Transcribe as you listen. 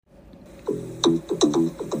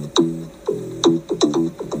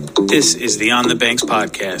This is the On the Banks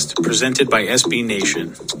podcast, presented by SB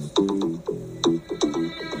Nation.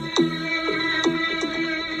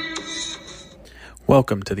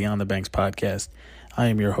 Welcome to the On the Banks podcast. I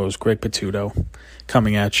am your host, Greg Patuto,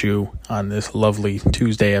 coming at you on this lovely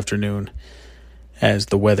Tuesday afternoon as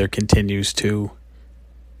the weather continues to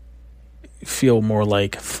feel more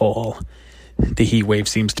like fall. The heat wave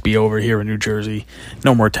seems to be over here in New Jersey.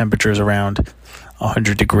 No more temperatures around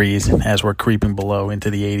 100 degrees as we're creeping below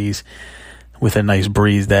into the 80s with a nice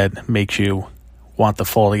breeze that makes you want the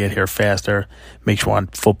fall to get here faster, makes you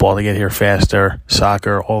want football to get here faster,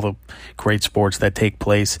 soccer, all the great sports that take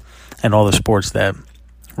place, and all the sports that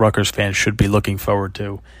Rutgers fans should be looking forward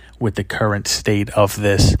to with the current state of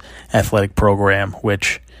this athletic program,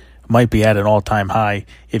 which might be at an all-time high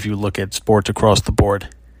if you look at sports across the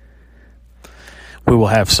board. We will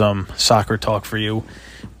have some soccer talk for you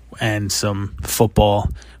and some football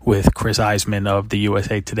with Chris Eisman of the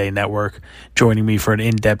USA Today Network joining me for an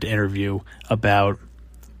in-depth interview about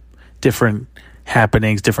different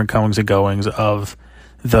happenings, different comings and goings of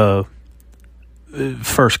the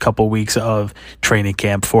first couple weeks of training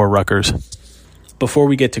camp for Rutgers. Before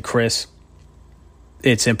we get to Chris,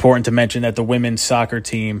 it's important to mention that the women's soccer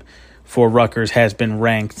team for Rutgers has been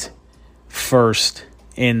ranked first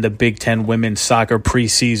in the Big Ten women's soccer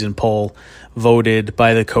preseason poll voted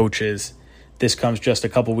by the coaches. This comes just a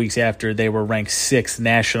couple weeks after they were ranked sixth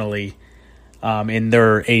nationally in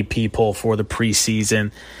their AP poll for the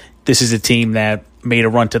preseason. This is a team that made a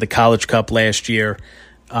run to the College Cup last year,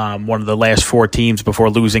 one of the last four teams before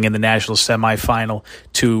losing in the national semifinal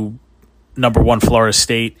to number one Florida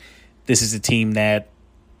State. This is a team that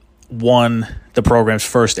won the program's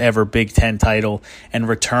first ever Big Ten title and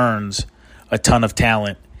returns a ton of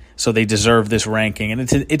talent, so they deserve this ranking. And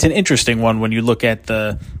it's an interesting one when you look at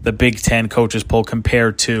the Big Ten coaches poll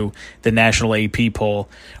compared to the national AP poll.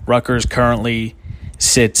 Rutgers currently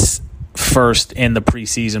sits first in the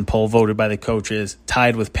preseason poll voted by the coaches,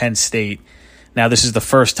 tied with Penn State. Now, this is the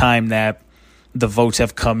first time that the votes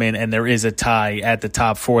have come in and there is a tie at the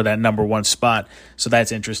top for that number one spot, so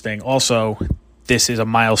that's interesting. Also, this is a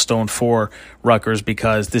milestone for Rutgers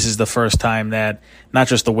because this is the first time that not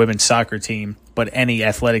just the women's soccer team, but any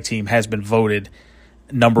athletic team has been voted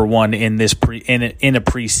number one in this in a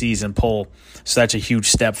preseason poll. So that's a huge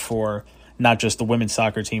step for not just the women's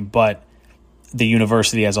soccer team, but the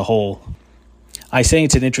university as a whole. I say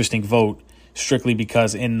it's an interesting vote strictly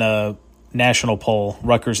because in the national poll,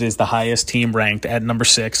 Rutgers is the highest team ranked at number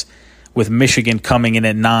 6, with Michigan coming in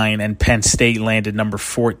at 9 and Penn State landed number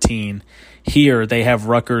 14. Here, they have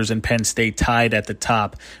Rutgers and Penn State tied at the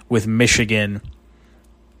top, with Michigan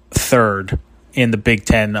third in the Big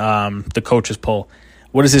Ten, the coaches poll.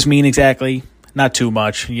 What does this mean exactly? Not too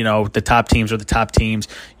much. You know, the top teams are the top teams.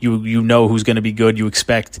 You know who's going to be good. You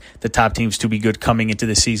expect the top teams to be good coming into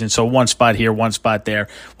the season. So one spot here, one spot there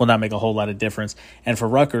will not make a whole lot of difference. And for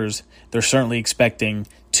Rutgers, they're certainly expecting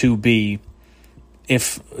to be,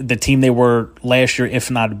 if the team they were last year, if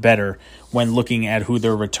not better, when looking at who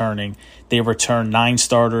they're returning. They returned 9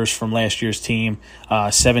 starters from last year's team,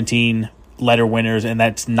 17 letter winners, and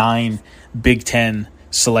that's 9 Big Ten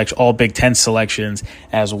all Big Ten selections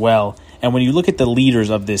as well. And when you look at the leaders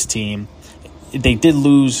of this team, they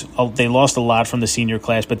lost a lot from the senior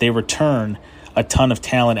class, but they returned a ton of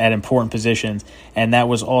talent at important positions, and that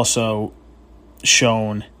was also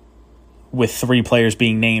shown with 3 players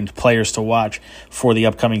being named players to watch for the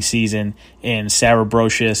upcoming season in Sarah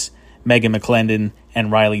Brocious, Megan McClendon, and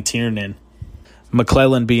Riley Tiernan.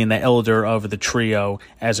 McClellan being the elder of the trio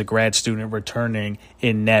as a grad student returning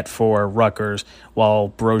in net for Rutgers, while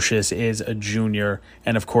Brocious is a junior.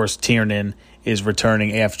 And, of course, Tiernan is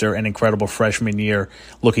returning after an incredible freshman year,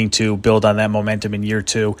 looking to build on that momentum in year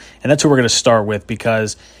 2. And that's who we're going to start with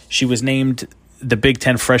because she was named the Big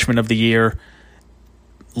Ten Freshman of the Year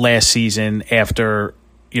last season after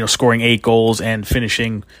scoring 8 goals and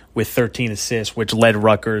finishing with 13 assists, which led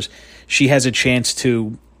Rutgers. She has a chance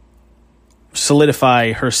to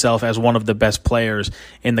solidify herself as one of the best players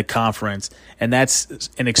in the conference, and that's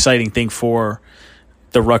an exciting thing for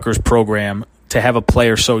the Rutgers program, to have a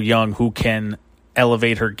player so young who can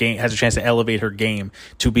elevate her game, has a chance to elevate her game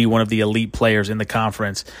to be one of the elite players in the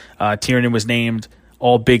conference. Tiernan was named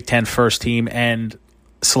All Big Ten first team and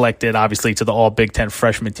selected, obviously, to the All Big Ten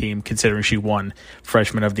freshman team, considering she won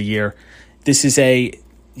Freshman of the Year. This is an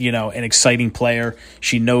exciting player.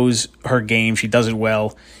 She knows her game. She does it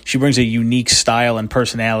well. She brings a unique style and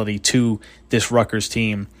personality to this Rutgers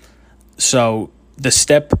team. So the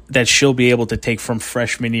step that she'll be able to take from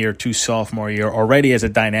freshman year to sophomore year already as a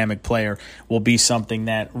dynamic player will be something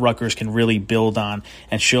that Rutgers can really build on,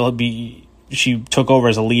 and she'll be she took over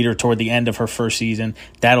as a leader toward the end of her first season.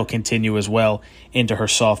 That'll continue as well into her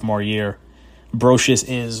sophomore year. Brocious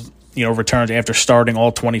is, returned after starting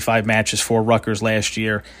all 25 matches for Rutgers last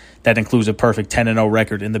year. That includes a perfect 10-0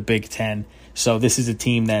 record in the Big Ten. So this is a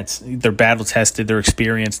team they're battle-tested, they're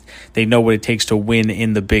experienced, they know what it takes to win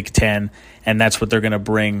in the Big Ten, and that's what they're going to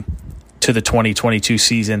bring to the 2022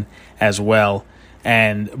 season as well.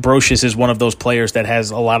 And Brocious is one of those players that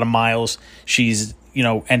has a lot of miles. She's,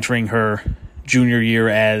 entering her junior year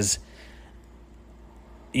as,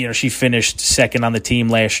 she finished second on the team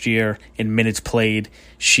last year in minutes played.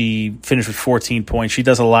 She finished with 14 points. She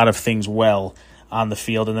does a lot of things well on the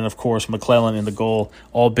field. And then, of course, McClellan in the goal,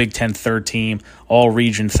 all Big Ten third team, all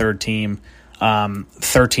region third team, 13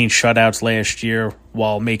 shutouts last year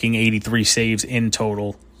while making 83 saves in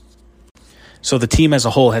total. So the team as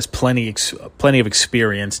a whole has plenty of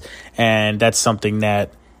experience, and that's something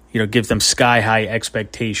that gives them sky-high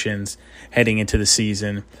expectations heading into the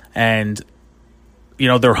season. And,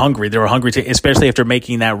 they're hungry. They were hungry, especially after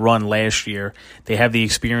making that run last year. They have the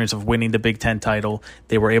experience of winning the Big Ten title.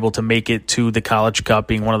 They were able to make it to the College Cup,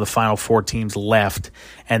 being one of the final 4 teams left.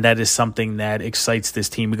 And that is something that excites this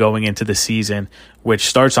team going into the season, which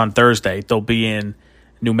starts on Thursday. They'll be in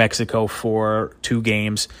New Mexico for 2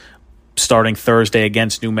 games, starting Thursday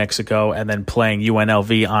against New Mexico and then playing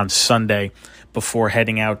UNLV on Sunday before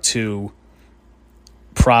heading out to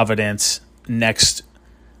Providence next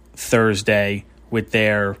Thursday, with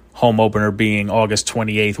their home opener being August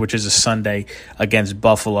 28th, which is a Sunday, against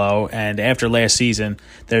Buffalo. And after last season,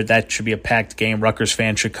 that should be a packed game. Rutgers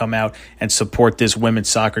fans should come out and support this women's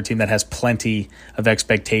soccer team that has plenty of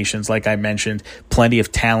expectations, like I mentioned, plenty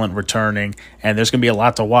of talent returning, and there's going to be a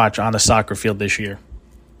lot to watch on the soccer field this year.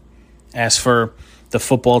 As for the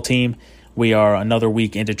football team, we are another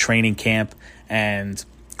week into training camp, and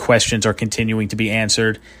questions are continuing to be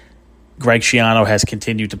answered. Greg Schiano has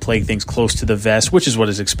continued to play things close to the vest, which is what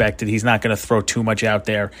is expected. He's not going to throw too much out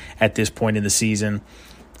there at this point in the season.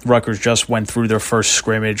 Rutgers just went through their first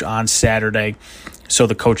scrimmage on Saturday, so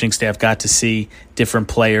the coaching staff got to see different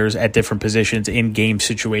players at different positions in game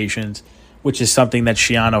situations, which is something that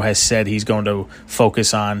Schiano has said he's going to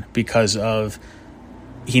focus on because of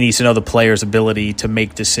he needs to know the player's ability to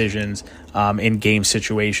make decisions in game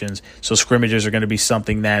situations. So scrimmages are going to be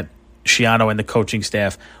something that Schiano and the coaching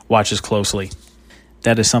staff watches closely.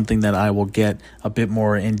 That is something that I will get a bit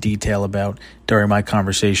more in detail about during my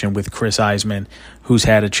conversation with Chris Eisman, who's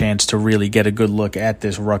had a chance to really get a good look at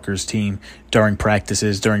this Rutgers team during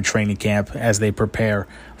practices, during training camp, as they prepare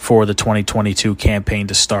for the 2022 campaign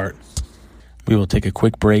to start. We will take a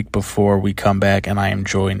quick break before we come back, and I am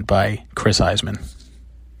joined by Chris Eisman.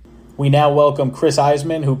 We now welcome Chris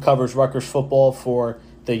Eisman, who covers Rutgers football for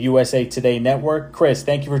the USA Today Network. Chris,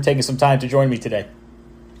 thank you for taking some time to join me today.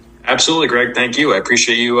 Absolutely, Greg. Thank you. I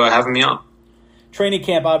appreciate you having me on. Training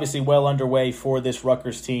camp obviously well underway for this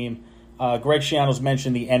Rutgers team. Greg Schiano's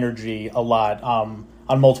mentioned the energy a lot on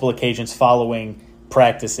multiple occasions following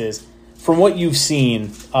practices. From what you've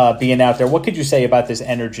seen being out there, what could you say about this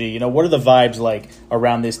energy? What are the vibes like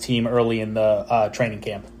around this team early in the training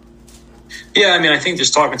camp? Yeah, I think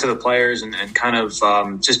just talking to the players and kind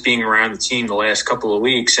of just being around the team the last couple of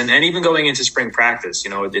weeks and even going into spring practice,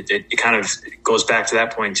 it kind of goes back to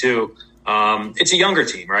that point too. It's a younger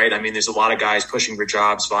team, right? There's a lot of guys pushing for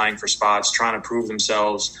jobs, vying for spots, trying to prove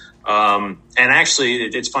themselves. And actually,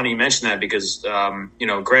 it's funny you mention that because,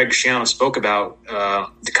 Greg Schiano spoke about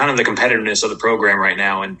the competitiveness of the program right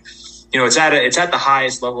now. And, it's at the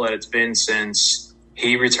highest level that it's been since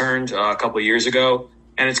he returned a couple of years ago.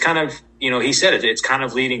 And it's kind of, he said it's kind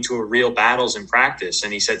of leading to a real battles in practice.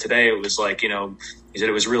 And he said today it was like, he said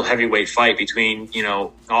it was a real heavyweight fight between,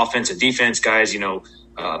 offense and defense guys,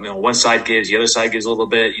 one side gives, the other side gives a little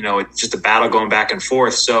bit, it's just a battle going back and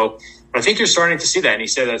forth. So I think you're starting to see that. And he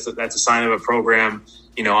said that's a sign of a program,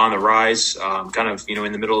 on the rise, in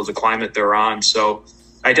the middle of the climate they're on. So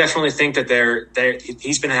I definitely think that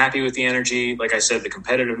he's been happy with the energy. Like I said, the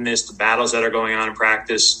competitiveness, the battles that are going on in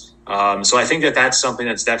practice. So I think that's something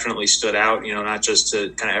that's definitely stood out, not just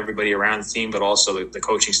to kind of everybody around the team, but also the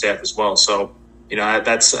coaching staff as well. So,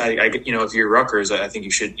 if you're Rutgers, I think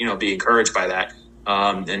you should, be encouraged by that,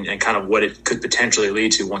 and kind of what it could potentially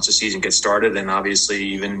lead to once the season gets started and obviously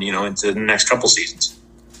even, into the next couple seasons.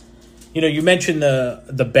 You mentioned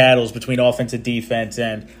the battles between offense and defense,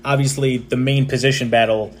 and obviously the main position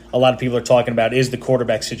battle a lot of people are talking about is the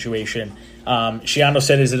quarterback situation. Schiano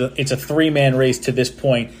said it's a 3-man race to this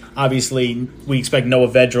point. Obviously, we expect Noah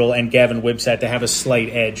Vedral and Gavin Wibsat to have a slight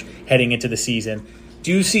edge heading into the season.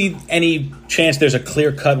 Do you see any chance there's a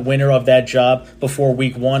clear-cut winner of that job before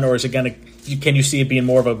week one, or is it can you see it being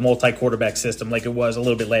more of a multi-quarterback system like it was a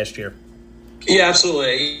little bit last year? Yeah,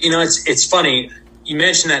 absolutely. It's funny. You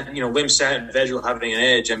mentioned that, Wimsatt and Vedral having an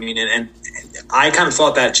edge. I mean, and I kind of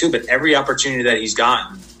thought that too, but every opportunity that he's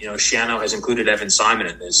gotten, Schiano has included Evan Simon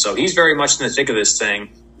in this. So he's very much in the thick of this thing.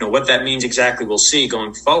 What that means exactly, we'll see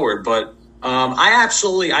going forward. But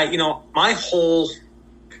my whole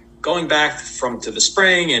going back to the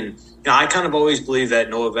spring, and I kind of always believed that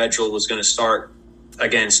Noah Vedral was going to start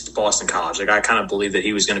against Boston College. Like, I kind of believed that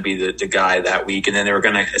he was going to be the guy that week, and then they were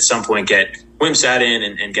going to at some point get Wimsatt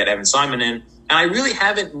in and get Evan Simon in. And I really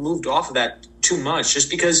haven't moved off of that too much, just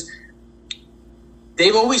because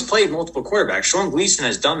they've always played multiple quarterbacks. Sean Gleason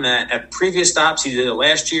has done that at previous stops. He did it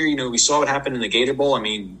last year. We saw what happened in the Gator Bowl. I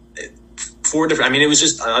mean, it was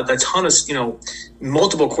just a ton of,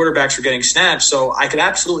 multiple quarterbacks were getting snaps. So I could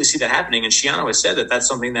absolutely see that happening. And Schiano has said that that's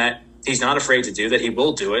something that he's not afraid to do, that he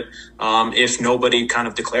will do it if nobody kind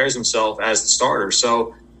of declares himself as the starter.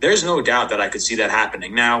 So there's no doubt that I could see that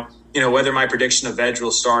happening. Now, whether my prediction of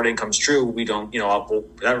Vedral starting comes true, we don't,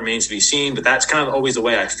 that remains to be seen. But that's kind of always the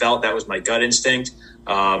way I felt. That was my gut instinct.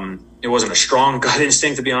 It wasn't a strong gut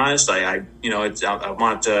instinct, to be honest. I'm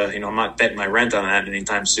not betting my rent on that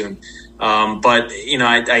anytime soon. But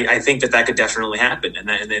I think that could definitely happen,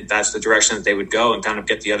 and that's the direction that they would go, and kind of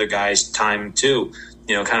get the other guys time too.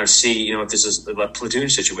 Kind of see, if this is a platoon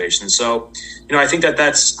situation. So, I think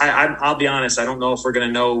I'll be honest, I don't know if we're going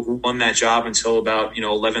to know who won that job until about,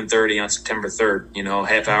 11:30 on September 3rd,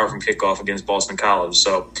 half hour from kickoff against Boston College.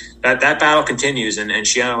 So that battle continues. And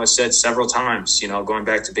Schiano has said several times, going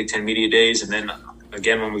back to Big Ten Media Days. And then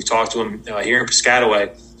again, when we've talked to him here in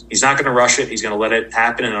Piscataway, he's not going to rush it. He's going to let it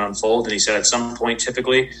happen and unfold. And he said at some point,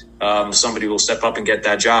 typically, somebody will step up and get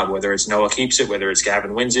that job, whether it's Noah keeps it, whether it's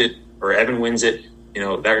Gavin wins it or Evan wins it.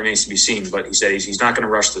 That remains to be seen. But he said he's not going to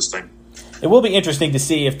rush this thing. It will be interesting to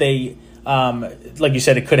see if they, like you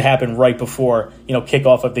said, it could happen right before,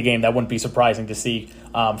 kickoff of the game. That wouldn't be surprising to see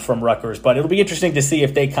from Rutgers. But it'll be interesting to see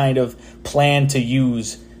if they kind of plan to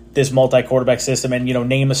use this multi-quarterback system and,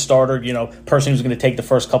 name a starter, person who's going to take the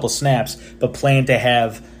first couple snaps, but plan to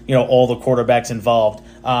have, all the quarterbacks involved.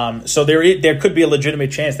 So there could be a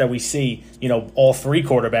legitimate chance that we see, all three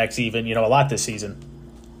quarterbacks even, a lot this season.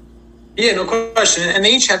 Yeah, no question. And they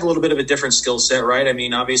each have a little bit of a different skill set, right? I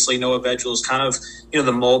mean, obviously Noah Vedral is kind of,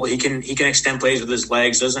 the mobile. He can extend plays with his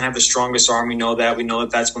legs. Doesn't have the strongest arm. We know that. We know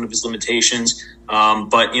that that's one of his limitations.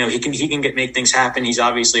 But he can make things happen. He's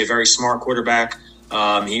obviously a very smart quarterback.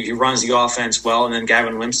 He runs the offense well. And then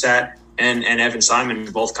Gavin Wimsatt and Evan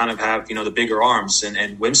Simon both kind of have, the bigger arms.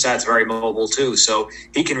 And Wimsatt's very mobile too. So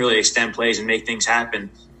he can really extend plays and make things happen.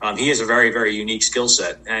 He has a very, very unique skill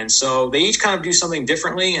set. And so they each kind of do something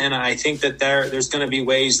differently. And I think that there's going to be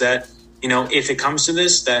ways that, if it comes to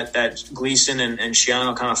this, that Gleason and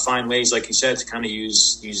Schiano kind of find ways, like you said, to kind of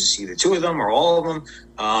use either two of them or all of them.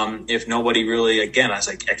 If nobody really, again, as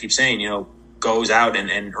I keep saying, goes out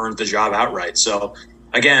and earns the job outright. So,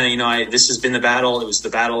 again, this has been the battle. It was the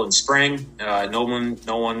battle in spring. No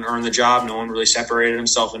one earned the job. No one really separated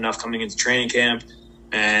himself enough coming into training camp.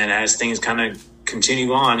 And as things kind of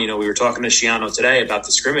continue on, we were talking to Schiano today about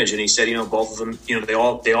the scrimmage, and he said, both of them, they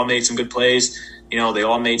all made some good plays. They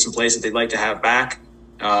all made some plays that they'd like to have back.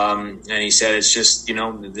 And he said, it's just,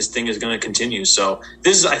 this thing is going to continue. So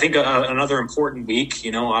this is, I think, another important week.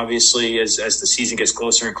 Obviously, as the season gets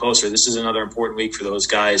closer and closer, this is another important week for those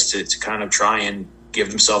guys to kind of try and give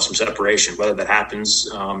themselves some separation. Whether that happens,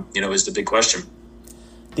 is the big question.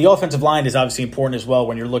 The offensive line is obviously important as well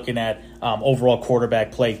when you're looking at overall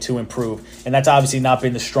quarterback play to improve. And that's obviously not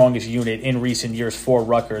been the strongest unit in recent years for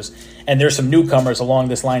Rutgers. And there's some newcomers along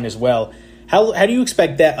this line as well. How do you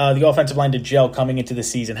expect that the offensive line to gel coming into the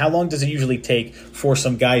season? How long does it usually take for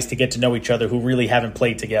some guys to get to know each other who really haven't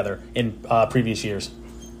played together in previous years?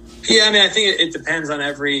 Yeah, I think it depends on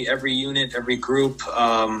every unit, every group.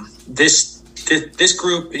 This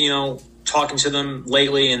group, talking to them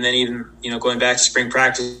lately, and then even, going back to spring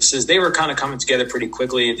practices, they were kind of coming together pretty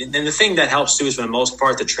quickly. And the thing that helps too is, for the most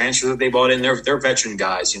part, the transfers that they brought in, they're veteran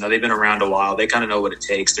guys. They've been around a while. They kind of know what it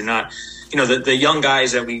takes. They're not, the young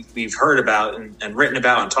guys that we've heard about and written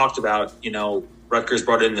about and talked about. Rutgers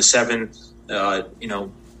brought in the 7,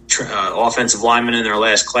 offensive linemen in their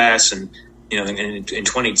last class, and in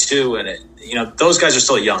 22, and those guys are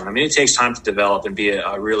still young. It takes time to develop and be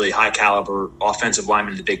a really high caliber offensive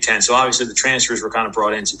lineman in the Big Ten. So obviously the transfers were kind of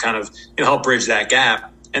brought in to kind of help bridge that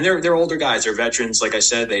gap. And they're older guys. They're veterans. Like I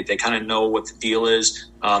said, they kind of know what the deal is.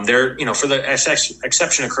 They're, for the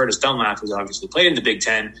exception of Curtis Dunlap, who's obviously played in the Big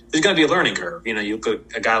Ten, there's going to be a learning curve. You look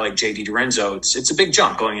at a guy like J.D. Lorenzo, it's a big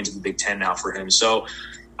jump going into the Big Ten now for him. So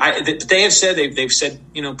they have said, they've said,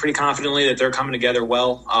 pretty confidently that they're coming together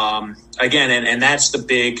well. Again, and that's the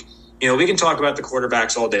big, we can talk about the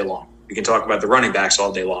quarterbacks all day long. We can talk about the running backs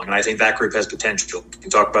all day long, and I think that group has potential. We can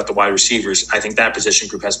talk about the wide receivers. I think that position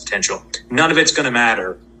group has potential. None of it's going to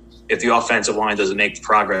matter if the offensive line doesn't make the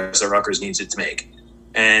progress that Rutgers needs it to make.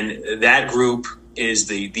 And that group is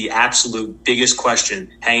the absolute biggest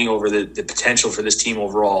question hanging over the potential for this team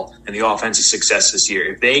overall and the offensive success this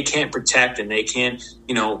year. If they can't protect and they can't,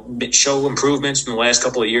 show improvements from the last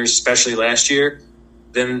couple of years, especially last year,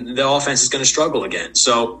 then the offense is going to struggle again.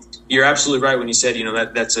 So you're absolutely right when you said,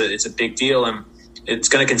 it's a big deal, and it's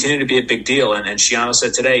going to continue to be a big deal. And Schiano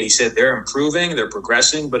said today, he said they're improving, they're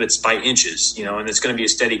progressing, but it's by inches, and it's going to be a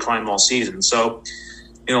steady climb all season. So,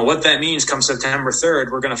 what that means come September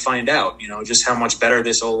 3rd, we're going to find out, just how much better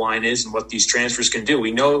this O-line is and what these transfers can do.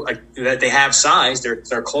 We know that they have size.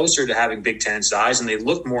 They're closer to having Big Ten size, and they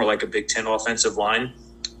look more like a Big Ten offensive line.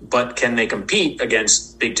 But can they compete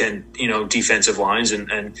against Big Ten, defensive lines? And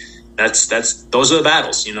those are the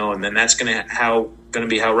battles, and then that's going to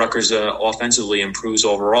be how Rutgers offensively improves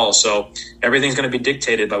overall. So everything's going to be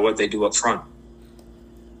dictated by what they do up front.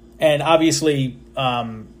 And obviously,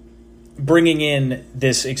 bringing in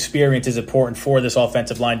this experience is important for this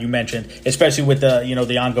offensive line. You mentioned, especially with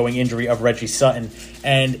the ongoing injury of Reggie Sutton.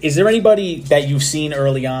 And is there anybody that you've seen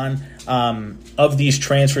early on of these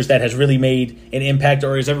transfers that has really made an impact,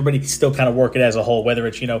 or is everybody still kind of working as a whole? Whether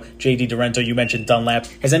it's J.D. Lorenzo, you mentioned Dunlap,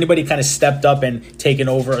 has anybody kind of stepped up and taken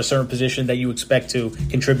over a certain position that you expect to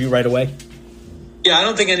contribute right away? Yeah, I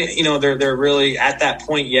don't think they're really at that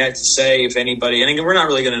point yet to say if anybody. And again, we're not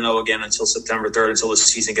really going to know again until September 3rd, until the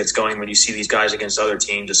season gets going. When you see these guys against other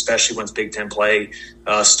teams, especially once Big Ten play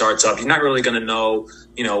starts up, you're not really going to know,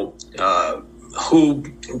 who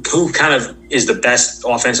kind of is the best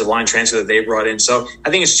offensive line transfer that they brought in. So I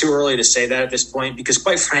think it's too early to say that at this point, because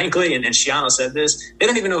quite frankly, and Schiano said this, they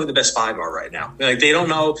don't even know who the best five are right now. Like, they don't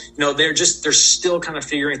know, they're still kind of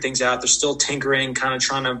figuring things out. They're still tinkering, kind of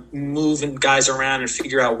trying to move guys around and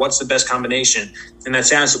figure out what's the best combination. And that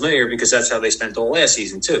sounds familiar because that's how they spent the last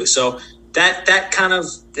season too. So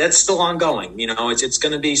that's still ongoing. It's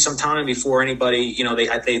going to be some time before anybody,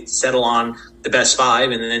 they settle on the best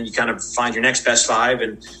five, and then you kind of find your next best five.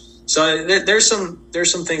 And so there's some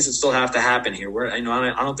things that still have to happen here. I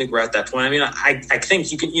don't think we're at that point. I mean, I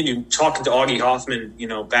think you can, talking to Augie Hoffman,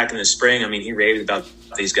 back in the spring, I mean, he raved about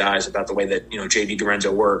these guys, about the way that, J.D.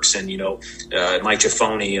 Lorenzo works, and, Mike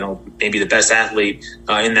Giffoni, maybe the best athlete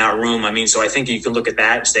in that room. I mean, so I think you can look at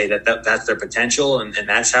that and say that's their potential, and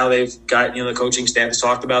that's how they've got, the coaching staff has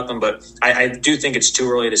talked about them. But I do think it's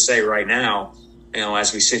too early to say right now,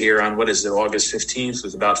 as we sit here on, August 15th,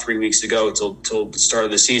 with about 3 weeks to go till the start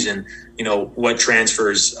of the season, what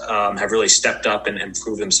transfers have really stepped up and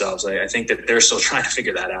proved themselves. I think that they're still trying to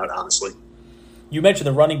figure that out, honestly. You mentioned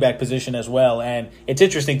the running back position as well, and it's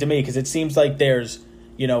interesting to me because it seems like there's,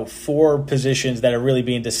 4 positions that are really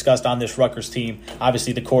being discussed on this Rutgers team.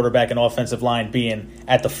 Obviously, the quarterback and offensive line being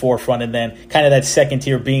at the forefront, and then kind of that second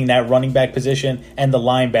tier being that running back position and the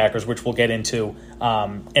linebackers, which we'll get into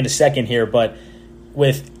in a second here. But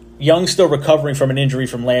with Young still recovering from an injury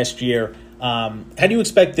from last year, how do you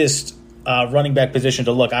expect this running back position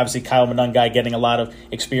to look? Obviously, Kyle Monangai getting a lot of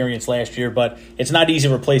experience last year, but it's not easy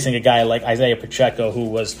replacing a guy like Isaiah Pacheco, who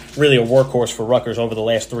was really a workhorse for Rutgers over the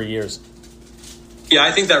last 3 years. Yeah,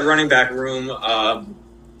 I think that running back room, I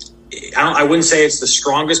wouldn't say it's the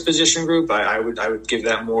strongest position group. I would give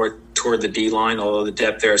that more toward the D-line, although the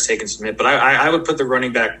depth there has taken some hit. But I would put the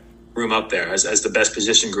running back room up there as the best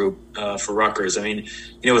position group for Rutgers. I mean,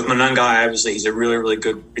 with Monangai, obviously he's a really, really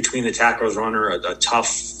good between the tackles runner, a tough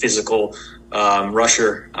physical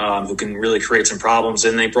rusher who can really create some problems.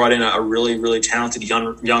 And they brought in a really, really talented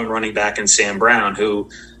young running back in Sam Brown, who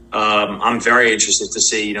I'm very interested to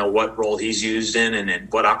see, what role he's used in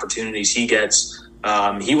and what opportunities he gets.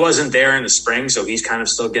 He wasn't there in the spring, so he's kind of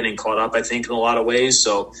still getting caught up, I think, in a lot of ways.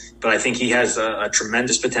 But I think he has a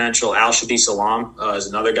tremendous potential. Al-Shabi Salam is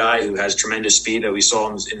another guy who has tremendous speed that we saw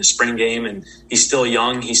in the spring game, and he's still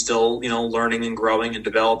young. He's still, learning and growing and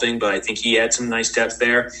developing, but I think he had some nice depth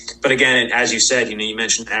there. But again, as you said, you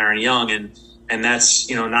mentioned Aaron Young, and that's,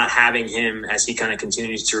 not having him as he kind of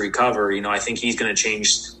continues to recover. I think he's going to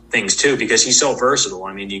change things too, because he's so versatile.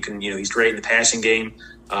 I mean, he's great in the passing game.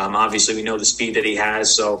 Obviously, we know the speed that he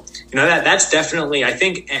has. So, that's definitely, I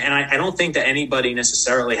think, and I don't think that anybody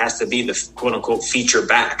necessarily has to be the quote unquote feature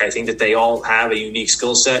back. I think that they all have a unique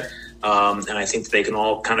skill set. And I think that they can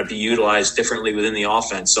all kind of be utilized differently within the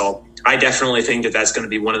offense. So I definitely think that that's going to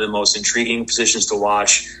be one of the most intriguing positions to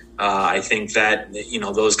watch. I think that,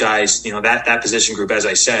 those guys, that position group, as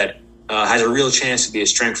I said, has a real chance to be a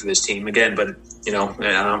strength for this team again. But,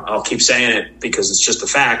 I'll keep saying it because it's just a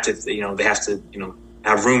fact that, they have to,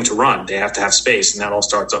 have room to run. They have to have space, and that all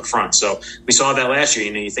starts up front. So we saw that last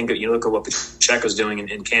year. You look at what Pacheco's doing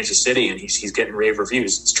in Kansas City, and he's getting rave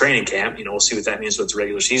reviews. It's training camp. We'll see what that means once the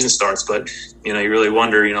regular season starts. But, you really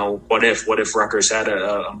wonder, what if Rutgers had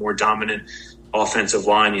a more dominant offensive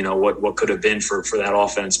line, what could have been for that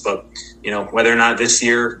offense. But, whether or not this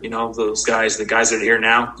year, those guys, the guys that are here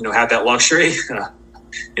now, have that luxury,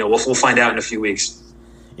 we'll find out in a few weeks.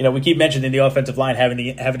 We keep mentioning the offensive line having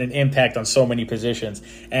an impact on so many positions.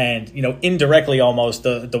 And, indirectly almost,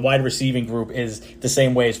 the wide receiving group is the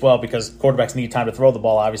same way as well, because quarterbacks need time to throw the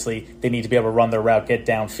ball. Obviously, they need to be able to run their route, get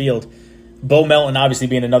downfield. Bo Melton obviously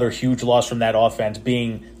being another huge loss from that offense,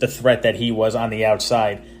 being the threat that he was on the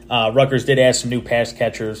outside. Rutgers did add some new pass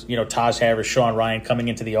catchers, Taj Harris, Sean Ryan coming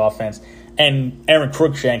into the offense. And Aaron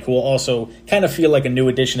Cruikshank, who will also kind of feel like a new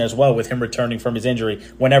addition as well with him returning from his injury,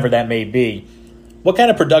 whenever that may be. What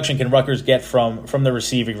kind of production can Rutgers get from the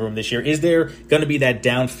receiving room this year? Is there going to be that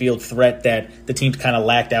downfield threat that the team's kind of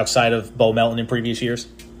lacked outside of Bo Melton in previous years?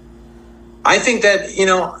 I think that,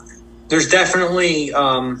 there's definitely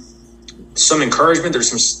some encouragement.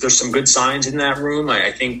 There's some good signs in that room.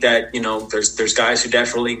 I think that, there's guys who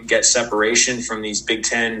definitely get separation from these Big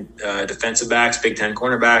Ten defensive backs, Big Ten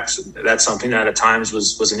cornerbacks. That's something that at times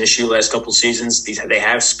was an issue last couple of seasons. They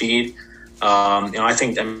have speed. I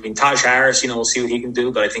think Taj Harris, we'll see what he can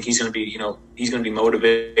do, but I think he's going to be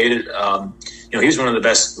motivated. He was one of the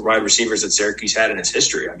best wide receivers that Syracuse had in its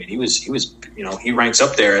history. I mean, he was, he ranks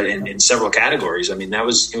up there in several categories. I mean, it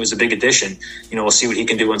was a big addition. We'll see what he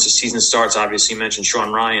can do once the season starts. Obviously, you mentioned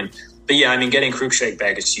Sean Ryan, but yeah, getting Cruikshank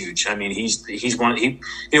back is huge. I mean, he's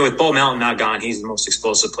with Bo Melton not gone, he's the most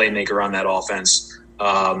explosive playmaker on that offense.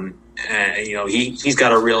 And he's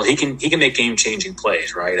got he can make game changing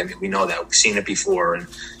plays, right? I mean, we know that, we've seen it before. And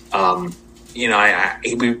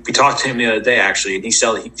we talked to him the other day actually, and he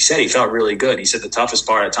said he felt really good. He said the toughest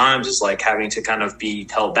part at times is like having to kind of be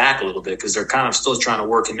held back a little bit because they're kind of still trying to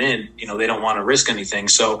work him in. They don't want to risk anything,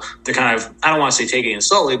 so they're kind of, I don't want to say taking it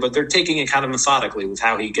slowly, but they're taking it kind of methodically with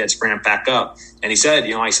how he gets ramped back up. And he said,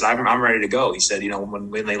 I said I'm ready to go. He said,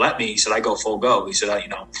 when they let me, he said I go full go. He said,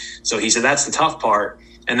 so he said that's the tough part.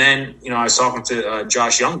 And then, I was talking to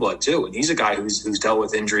Josh Youngblood too, and he's a guy who's dealt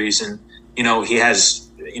with injuries, and, he has,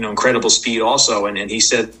 incredible speed also. And he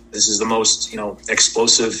said, this is the most,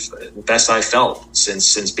 explosive, best I felt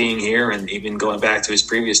since being here, and even going back to his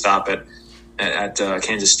previous stop at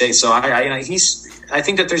Kansas State. So I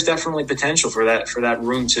think that there's definitely potential for that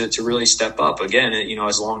room to really step up again,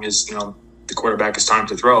 as long as, the quarterback has time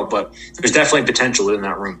to throw, but there's definitely potential in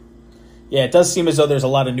that room. Yeah, it does seem as though there's a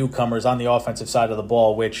lot of newcomers on the offensive side of the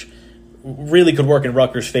ball, which really could work in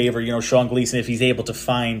Rutgers' favor. Sean Gleason, if he's able to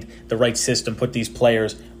find the right system, put these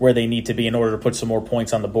players where they need to be in order to put some more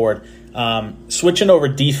points on the board. Switching over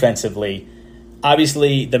defensively,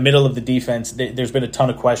 obviously the middle of the defense, there's been a ton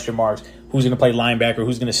of question marks. Who's going to play linebacker?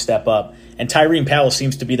 Who's going to step up? And Tyreen Powell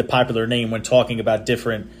seems to be the popular name when talking about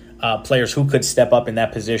different players who could step up in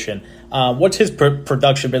that position. What's his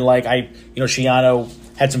production been like? Shiano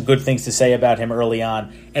had some good things to say about him early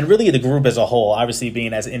on, and really the group as a whole, obviously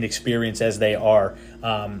being as inexperienced as they are,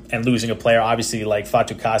 and losing a player obviously like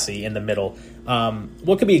Fatukasi in the middle.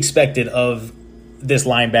 What can be expected of this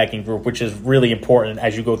linebacking group, which is really important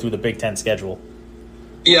as you go through the Big Ten schedule?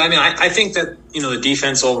 Yeah, I think that, the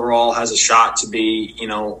defense overall has a shot to be,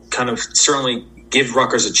 kind of certainly give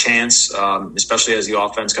Rutgers a chance, especially as the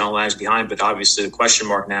offense kind of lags behind. But obviously the question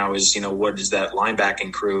mark now is, what is that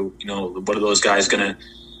linebacking crew? What are those guys going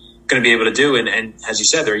to be able to do? And as you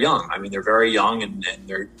said, they're young. They're very young and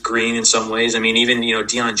they're green in some ways. Even,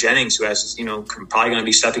 Deion Jennings, who has, probably going to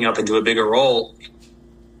be stepping up into a bigger role.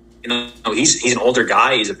 He's an older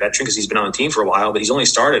guy. He's a veteran because he's been on the team for a while, but he's only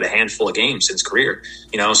started a handful of games in his career.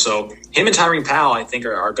 So him and Tyreen Powell, I think,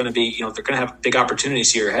 are going to be, they're going to have big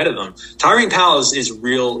opportunities here ahead of them. Tyreen Powell is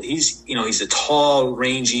real. He's a tall,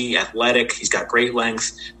 rangy, athletic. He's got great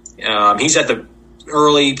length. He's at the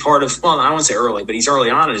early part of, well, I don't want to say early, but he's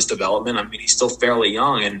early on in his development. He's still fairly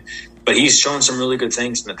young, but he's shown some really good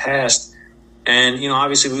things in the past. And,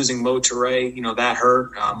 obviously losing Mo Toure, that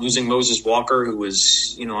hurt. Losing Moses Walker, who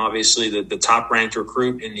was, obviously the top-ranked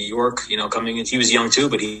recruit in New York, coming in. He was young too,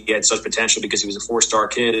 but he had such potential because he was a four-star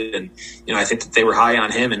kid. And, I think that they were high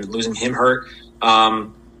on him, and losing him hurt.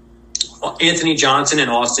 Anthony Johnson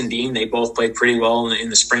and Austin Dean, they both played pretty well in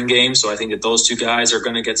the spring game. So I think that those two guys are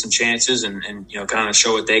going to get some chances and kind of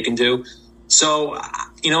show what they can do. So,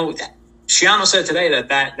 Schiano said today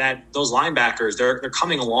that those linebackers, they're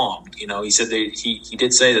coming along. He said he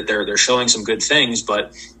did say that they're showing some good things,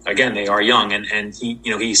 but again, they are young. And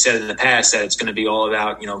he said in the past that it's going to be all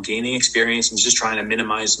about, gaining experience and just trying to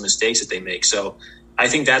minimize the mistakes that they make. So I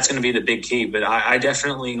think that's going to be the big key. But I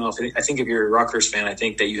definitely, I think if you're a Rutgers fan, I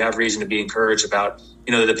think that you have reason to be encouraged about,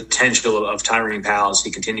 the potential of Tyrone Powell as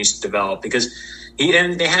he continues to develop, because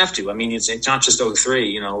and they have to. I mean, it's not just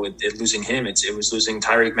 03, losing him. It was losing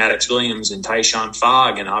Tyreek Maddox-Williams and Tyshawn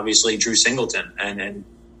Fogg and obviously Drew Singleton. And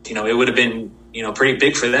it would have been, pretty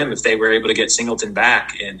big for them if they were able to get Singleton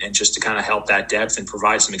back and just to kind of help that depth and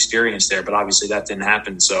provide some experience there. But obviously that didn't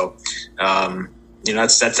happen. So,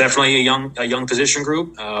 that's definitely a young position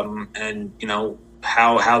group. And,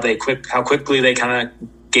 how quickly they kind of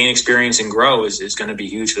gain experience and grow is going to be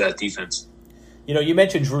huge for that defense. You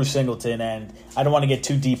mentioned Drew Singleton, and I don't want to get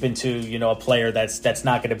too deep into, a player that's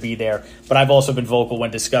not going to be there. But I've also been vocal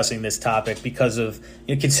when discussing this topic because of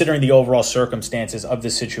considering the overall circumstances of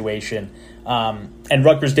this situation. And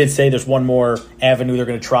Rutgers did say there's one more avenue they're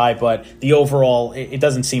going to try, but the overall, it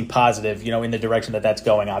doesn't seem positive, in the direction that's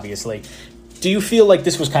going, obviously. Do you feel like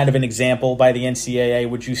this was kind of an example by the NCAA,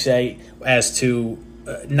 would you say, as to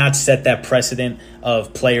not set that precedent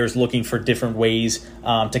of players looking for different ways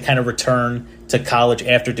to kind of return to college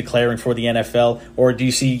after declaring for the NFL? Or do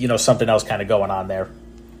you see, something else kind of going on there?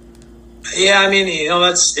 Yeah, I mean,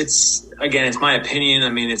 it's my opinion. I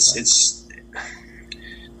mean,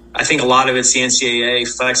 I think a lot of it's the NCAA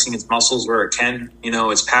flexing its muscles where it can.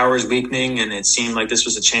 Its power is weakening, and it seemed like this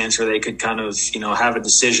was a chance where they could kind of, have a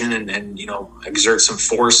decision and exert some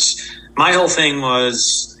force. My whole thing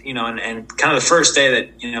was, and kind of the first day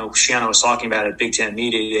that, Schiano was talking about at Big Ten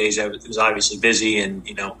Media Days, I was obviously busy and,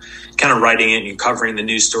 kind of writing it and covering the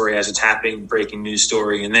news story as it's happening, breaking news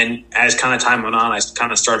story. And then as kind of time went on, I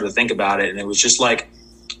kind of started to think about it, and it was just like,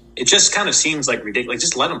 it just kind of seems like ridiculous. Like,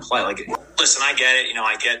 just let him play. Like, listen, I get it.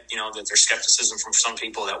 I get, that there's skepticism from some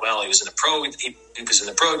people that, well, he was in the pro, he was in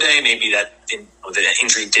the pro day. Maybe that the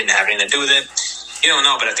injury didn't have anything to do with it.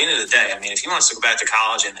 No, but at the end of the day, I mean, if he wants to go back to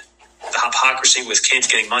college and the hypocrisy with kids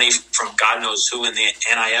getting money from God knows who in the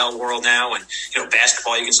NIL world now, and,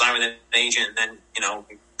 basketball, you can sign with an agent and then,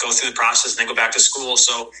 go through the process and then go back to school.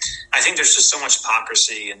 So I think there's just so much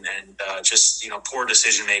hypocrisy and just, poor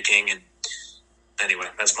decision making. And anyway,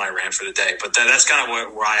 that's my rant for the day. But that's kind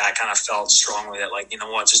of where I kind of felt strongly that, like,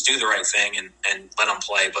 just do the right thing and let them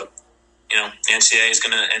play. But, the NCAA is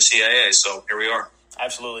going to NCAA. So here we are.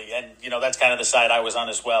 Absolutely. And, that's kind of the side I was on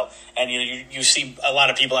as well. And, you see a lot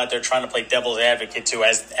of people out there trying to play devil's advocate, too,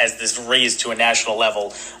 as this raised to a national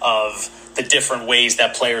level of the different ways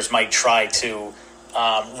that players might try to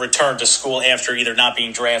return to school after either not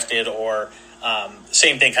being drafted or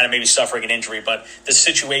same thing, kind of maybe suffering an injury. But the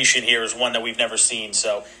situation here is one that we've never seen.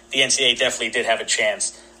 So the NCAA definitely did have a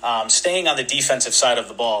chance. Staying on the defensive side of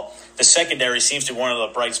the ball, the secondary seems to be one of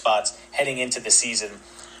the bright spots heading into the season.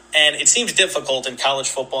 And it seems difficult in college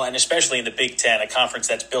football, and especially in the Big Ten, a conference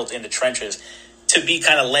that's built in the trenches, to be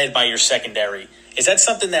kind of led by your secondary. Is that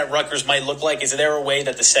something that Rutgers might look like? Is there a way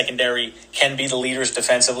that the secondary can be the leaders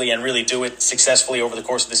defensively and really do it successfully over the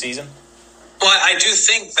course of the season? Well, I do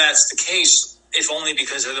think that's the case, if only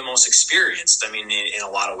because they're the most experienced. I mean, in a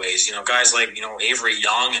lot of ways, guys like, Avery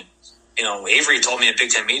Young, and, Avery told me at Big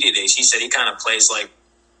Ten Media Days, he said he kind of plays like,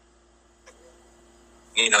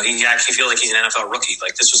 he actually feels like he's an NFL rookie.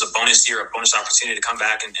 Like, this was a bonus year, a bonus opportunity to come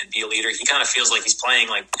back and be a leader. He kind of feels like he's playing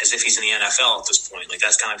like as if he's in the NFL at this point. Like,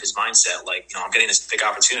 that's kind of his mindset. Like, I'm getting this big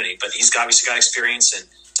opportunity, but he's obviously got experience. And,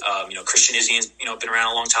 Christian Izzian's, been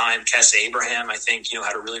around a long time. Kess Abraham, I think,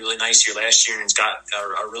 had a really, really nice year last year and has got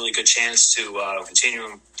a really good chance to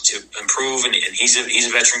continue to improve. And he's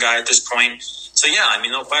a veteran guy at this point. So, yeah, I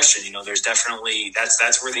mean, no question, there's definitely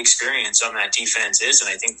that's where the experience on that defense is. And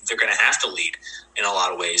I think they're going to have to lead in a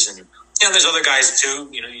lot of ways. And, there's other guys, too.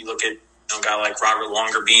 You look at a guy like Robert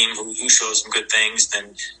Longerbeam, who shows some good things.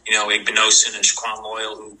 Then, Igbinosun and Shaquan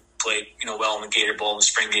Loyal, who played, well in the Gator Bowl in the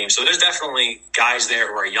spring game. So there's definitely guys there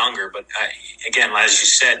who are younger. But, again, as you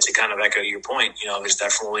said, to kind of echo your point,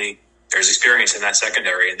 there's experience in that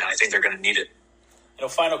secondary, and I think they're going to need it.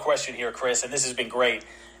 Final question here, Chris, and this has been great.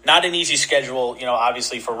 Not an easy schedule,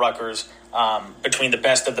 obviously for Rutgers, between the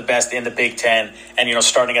best of the best in the Big Ten and,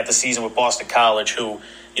 starting at the season with Boston College, who,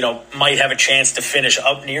 might have a chance to finish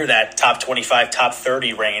up near that top 25, top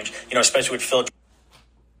 30 range, especially with Phil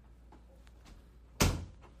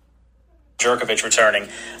Jurkovich returning.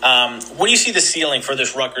 What do you see the ceiling for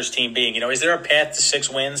this Rutgers team being? Is there a path to 6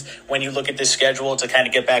 wins when you look at this schedule to kind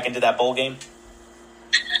of get back into that bowl game?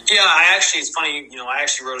 Yeah, it's funny, I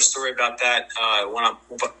actually wrote a story about that when I'm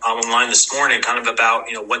online this morning, kind of about,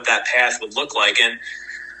 what that path would look like. And,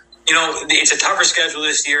 it's a tougher schedule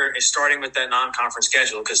this year, starting with that non-conference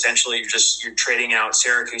schedule, because essentially you're trading out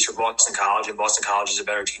Syracuse for Boston College, and Boston College is a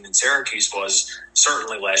better team than Syracuse was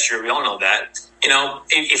certainly last year. We all know that.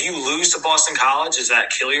 If you lose to Boston College, does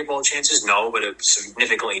that kill your bowl chances? No, but it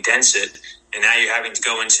significantly dents it. And now you're having to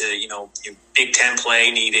go into, your Big Ten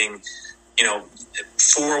play needing,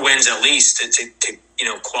 4 wins at least to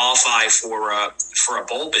qualify for a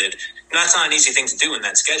bowl bid. And that's not an easy thing to do in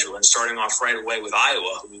that schedule. And starting off right away with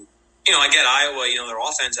Iowa, who, I get Iowa, their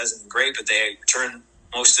offense hasn't been great, but they returned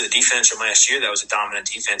most of the defense from last year. That was a dominant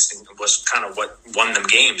defense and was kind of what won them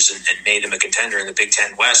games and made them a contender in the Big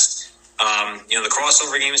Ten West. The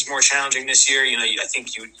crossover game is more challenging this year. I think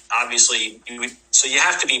so you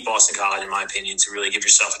have to beat Boston College, in my opinion, to really give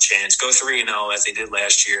yourself a chance. Go 3-0 as they did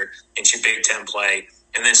last year into Big Ten play,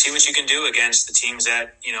 and then see what you can do against the teams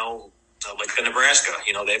that, like the Nebraska.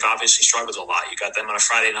 They've obviously struggled a lot. You got them on a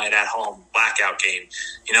Friday night at home, blackout game.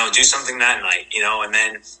 Do something that night, and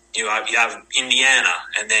then you have Indiana,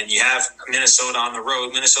 and then you have Minnesota on the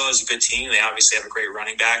road. Minnesota's a good team. They obviously have a great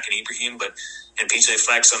running back in Ibrahim, and PJ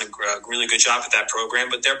Fleck's done a really good job at that program,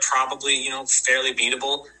 but they're probably, fairly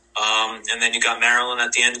beatable. And then you got Maryland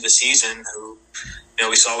at the end of the season, who,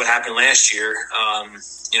 we saw what happened last year.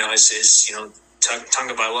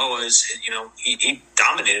 Tunga Bailoa he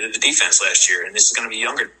dominated the defense last year, and this is going to be a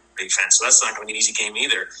younger defense, so that's not going to be an easy game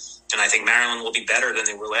either. And I think Maryland will be better than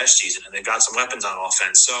they were last season, and they've got some weapons on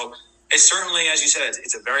offense. So it's certainly, as you said,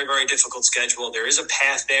 it's a very, very difficult schedule. There is a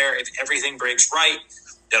path there if everything breaks right.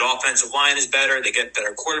 That offensive line is better. They get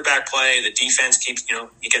better quarterback play. The defense keeps, you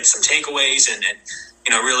get some takeaways and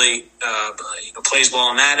really plays well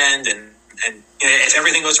on that end. And if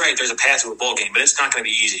everything goes right, there's a path to a bowl game, but it's not going to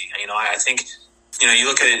be easy. I think, you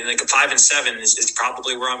look at it like a 5-7 is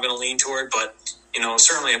probably where I'm going to lean toward, but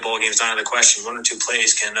certainly a bowl game is not out of the question. 1 or 2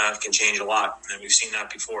 plays can change a lot, and we've seen that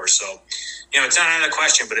before. So, it's not out of the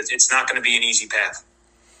question, but it's not going to be an easy path.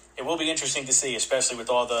 It will be interesting to see, especially with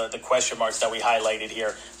all the question marks that we highlighted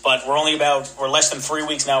here. But we're less than 3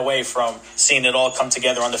 weeks now away from seeing it all come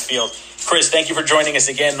together on the field. Chris, thank you for joining us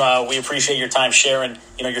again. We appreciate your time sharing,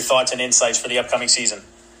 your thoughts and insights for the upcoming season.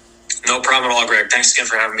 No problem at all, Greg. Thanks again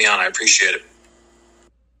for having me on. I appreciate it.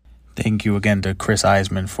 Thank you again to Chris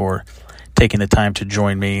Eisman for taking the time to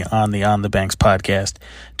join me on the On the Banks podcast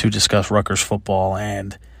to discuss Rutgers football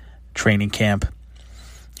and training camp.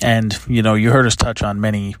 And, you heard us touch on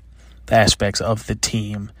many aspects of the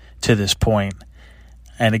team to this point.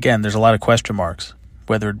 And again, there's a lot of question marks,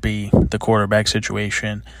 whether it be the quarterback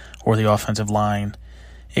situation or the offensive line.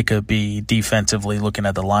 It could be defensively looking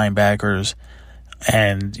at the linebackers.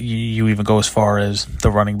 And you even go as far as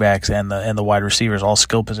the running backs and the wide receivers. All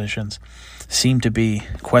skill positions seem to be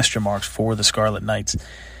question marks for the Scarlet Knights.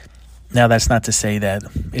 Now, that's not to say that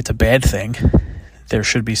it's a bad thing. There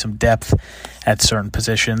should be some depth at certain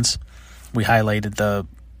positions. We highlighted the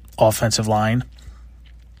offensive line,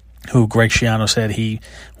 who Greg Schiano said he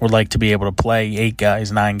would like to be able to play 8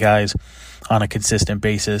 guys, 9 guys on a consistent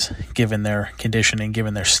basis, given their conditioning,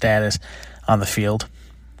 given their status on the field.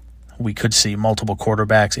 We could see multiple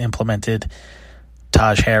quarterbacks implemented,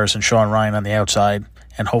 Taj Harris and Sean Ryan on the outside,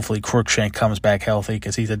 and hopefully Cruikshank comes back healthy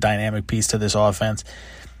because he's a dynamic piece to this offense.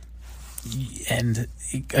 And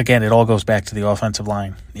again, it all goes back to the offensive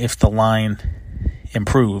line. If the line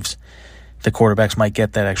improves, the quarterbacks might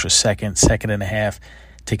get that extra second and a half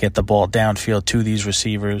to get the ball downfield to these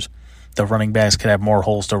receivers. The running backs could have more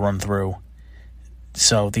holes to run through.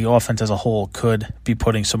 So the offense as a whole could be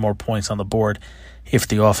putting some more points on the board if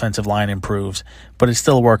the offensive line improves. But it's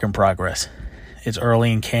still a work in progress. It's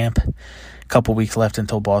early in camp, a couple weeks left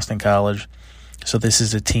until Boston College. So this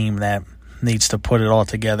is a team that needs to put it all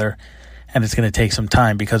together, and it's going to take some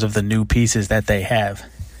time because of the new pieces that they have.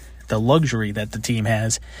 The luxury that the team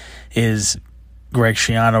has is Greg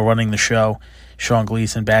Schiano running the show, Sean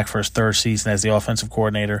Gleason back for his 3rd season as the offensive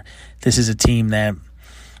coordinator. This is a team that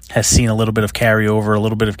has seen a little bit of carryover, a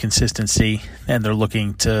little bit of consistency, and they're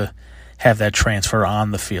looking to have that transfer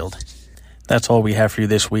on the field. That's all we have for you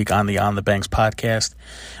this week on the On the Banks podcast.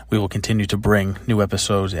 We will continue to bring new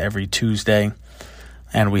episodes every Tuesday.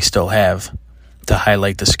 and we still have to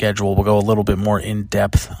highlight the schedule. We'll go a little bit more in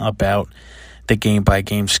depth about the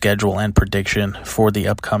game-by-game schedule and prediction for the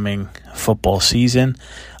upcoming football season,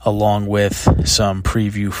 along with some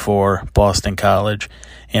preview for Boston College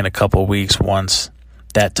in a couple weeks once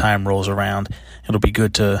that time rolls around. It'll be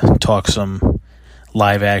good to talk some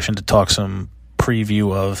live action, to talk some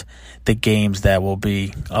preview of the games that will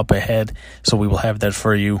be up ahead. So we will have that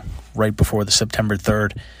for you right before the September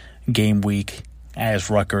 3rd game week as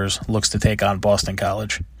Rutgers looks to take on Boston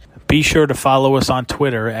College. Be sure to follow us on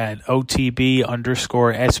Twitter at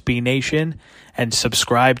OTB_SB Nation and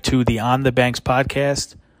subscribe to the On the Banks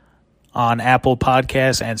podcast on Apple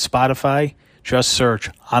Podcasts and Spotify. Just search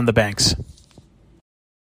On the Banks.